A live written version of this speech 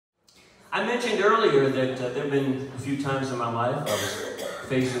I mentioned earlier that there have been a few times in my life I was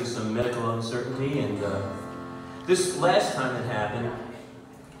facing some medical uncertainty, and this last time it happened,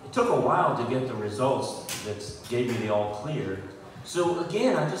 it took a while to get the results that gave me the all clear. So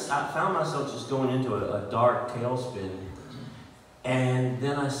again, I found myself just going into a dark tailspin, and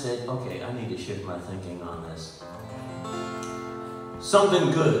then I said, okay, I need to shift my thinking on this.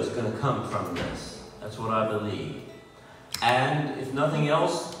 Something good is going to come from this. That's what I believe. And if nothing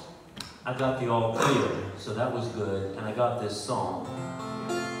else, I got the all clear, so that was good, and I got this song.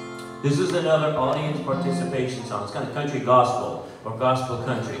 This is another audience participation song. It's kind of country gospel, or gospel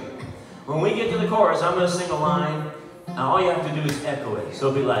country. When we get to the chorus, I'm going to sing a line, and all you have to do is echo it. So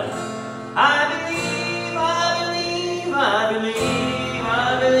it'll be like, I believe, I believe, I believe,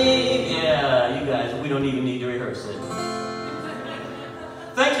 I believe. Yeah, you guys, we don't even need to rehearse it.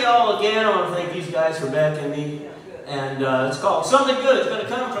 Thank you all again. I want to thank these guys for backing me. And it's called Something Good. It's going to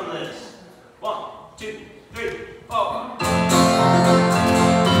come from this. 1, 2, 3, 4.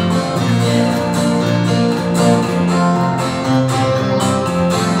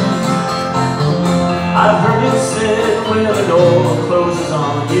 I've heard it said when a door closes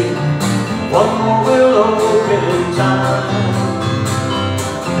on you, one more will open in time.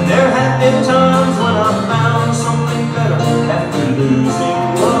 And there have been times when I found something better after losing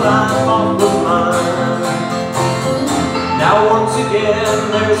what I thought was mine. Now once again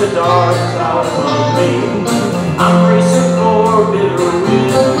there's a dark cloud above me. I'm bracing for bitter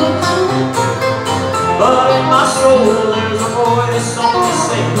wind, but in my soul there's a voice on me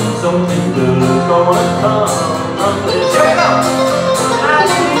saying something good's gonna come from this. Here we go!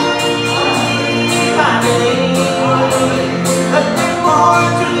 I believe that there's more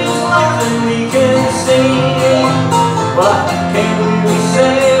to this life than we can see. Well, I can't really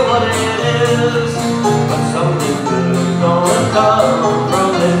say what it is, but something good's gonna come from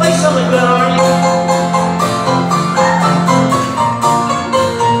this. Play something good, Arnie.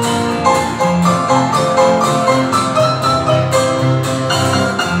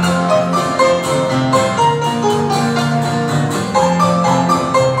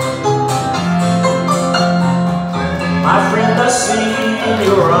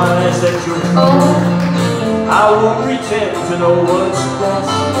 Your eyes that you're true. I won't pretend to know what's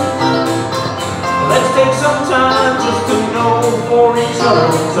best. Let's take some time just to know for each other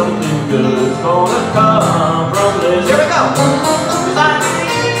something good's gonna come from this. Here we go! 'Cause I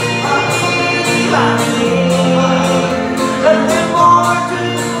believe that there's more to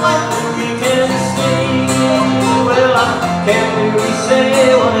this life than we can see. Well, I can't really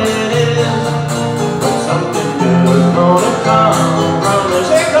say what it is, but something good's gonna come from this.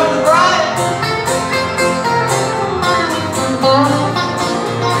 Here comes Brian!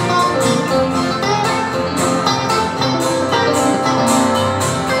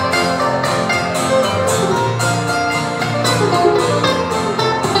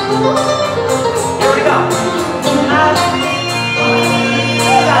 Here we go!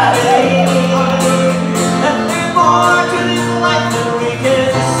 I believe that there's more to this life than we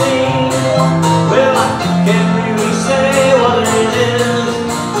can see. Well, I can't really say what it is,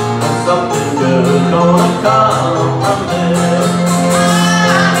 but something good's gonna come from this.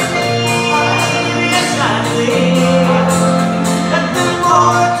 I believe, yes I believe, that there's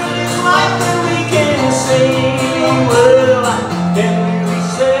more to this life than we can see. Well, I can't really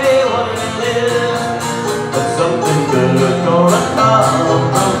say what it is, but something good's gonna come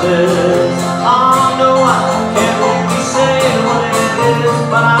from this. Oh no, I can't really say what it is,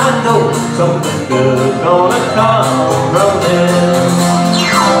 but I know something good's gonna come from this.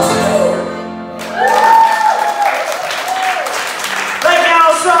 Thank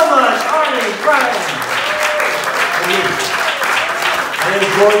y'all so much, Arnie, Brian, and me. I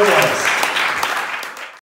enjoyed this.